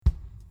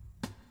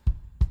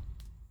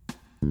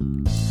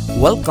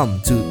Welcome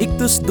to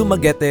Ikthus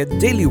Dumaguete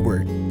Daily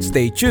Word.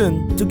 Stay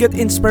tuned to get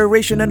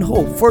inspiration and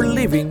hope for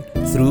living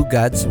through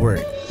God's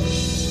Word.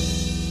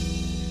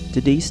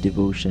 Today's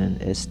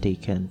devotion is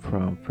taken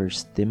from 1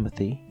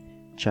 Timothy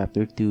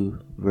chapter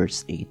 2,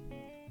 verse 8.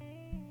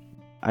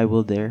 I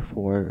will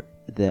therefore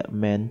that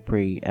men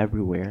pray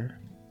everywhere,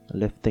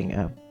 lifting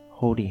up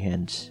holy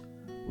hands,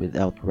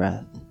 without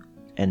wrath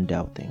and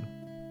doubting.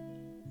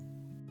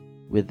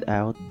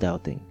 Without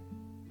doubting.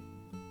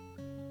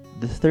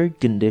 The third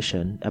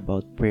condition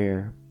about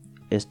prayer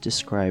is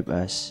described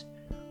as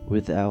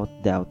without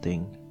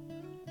doubting,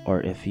 or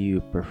if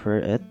you prefer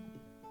it,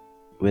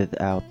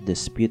 without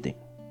disputing.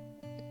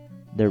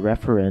 The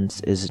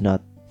reference is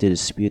not to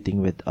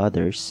disputing with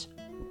others,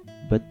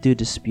 but to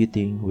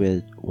disputing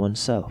with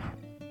oneself.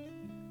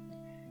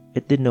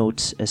 It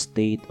denotes a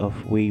state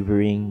of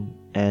wavering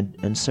and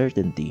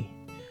uncertainty,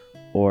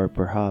 or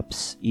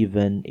perhaps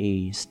even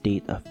a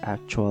state of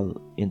actual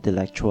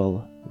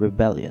intellectual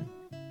rebellion.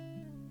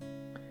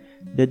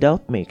 The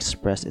doubt may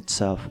express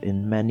itself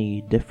in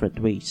many different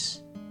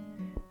ways.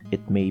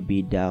 It may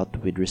be doubt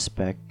with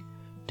respect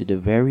to the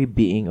very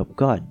being of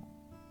God.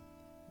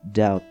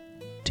 Doubt,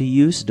 to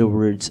use the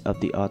words of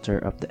the author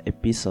of the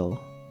epistle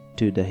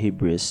to the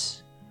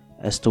Hebrews,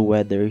 as to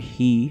whether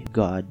He,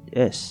 God,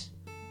 is.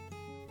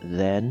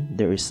 Then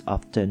there is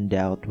often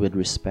doubt with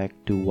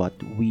respect to what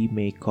we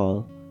may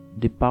call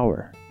the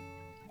power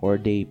or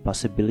the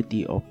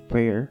possibility of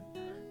prayer,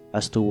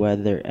 as to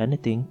whether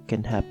anything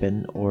can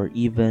happen or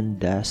even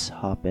does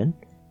happen,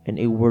 in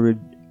a word,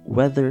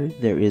 whether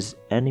there is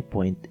any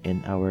point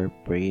in our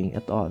praying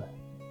at all.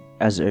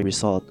 As a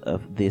result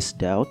of these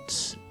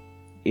doubts,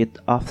 it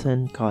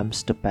often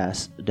comes to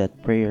pass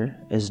that prayer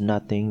is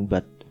nothing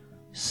but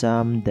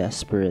some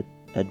desperate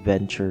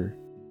adventure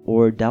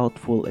or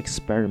doubtful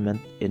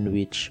experiment in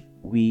which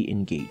we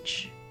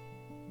engage.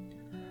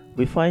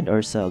 We find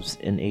ourselves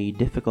in a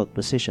difficult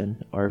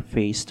position or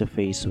face to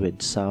face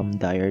with some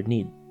dire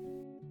need.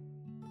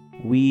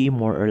 We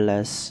more or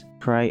less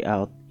cry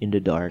out in the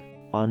dark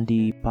on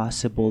the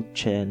possible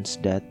chance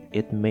that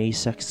it may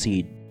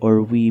succeed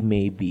or we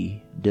may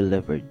be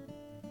delivered.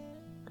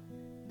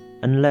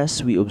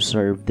 Unless we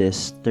observe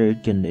this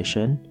third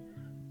condition,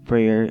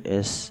 prayer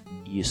is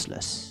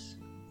useless.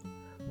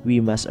 We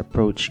must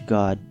approach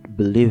God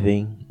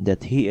believing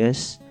that He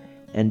is,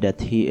 and that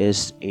He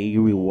is a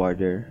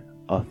rewarder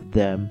of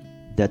them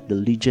that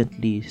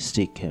diligently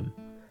seek Him.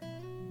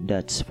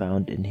 That's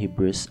found in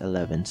Hebrews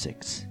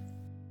 11:6.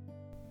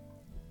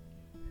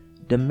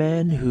 The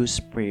men whose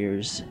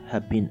prayers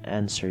have been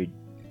answered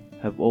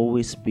have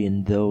always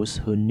been those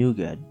who knew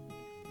God,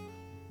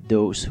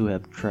 those who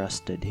have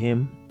trusted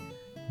Him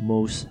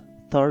most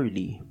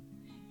thoroughly,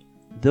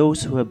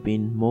 those who have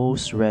been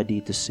most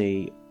ready to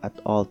say at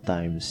all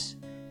times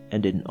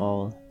and in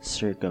all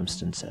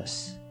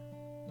circumstances,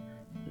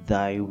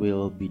 Thy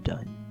will be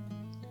done,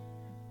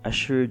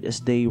 assured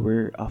as they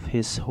were of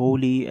His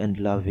holy and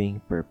loving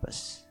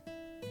purpose.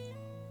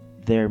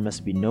 There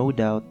must be no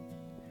doubt,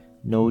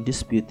 no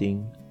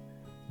disputing,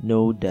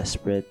 no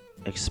desperate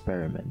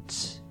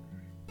experiments,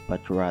 but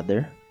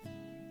rather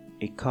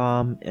a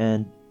calm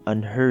and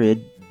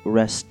unhurried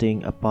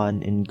resting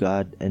upon in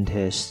God and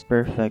His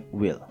perfect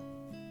will.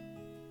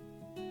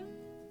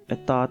 A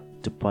thought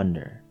to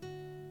ponder.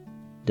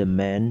 The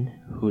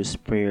men whose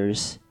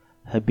prayers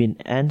have been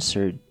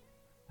answered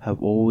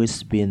have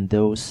always been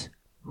those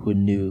who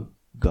knew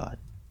God.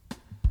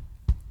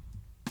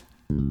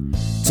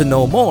 To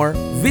know more,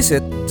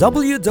 visit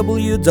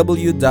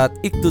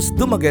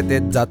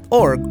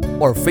www.ikthusdumaguete.org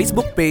or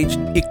Facebook page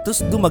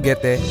Ikthus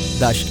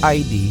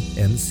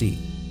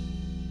Dumaguete-IDMC.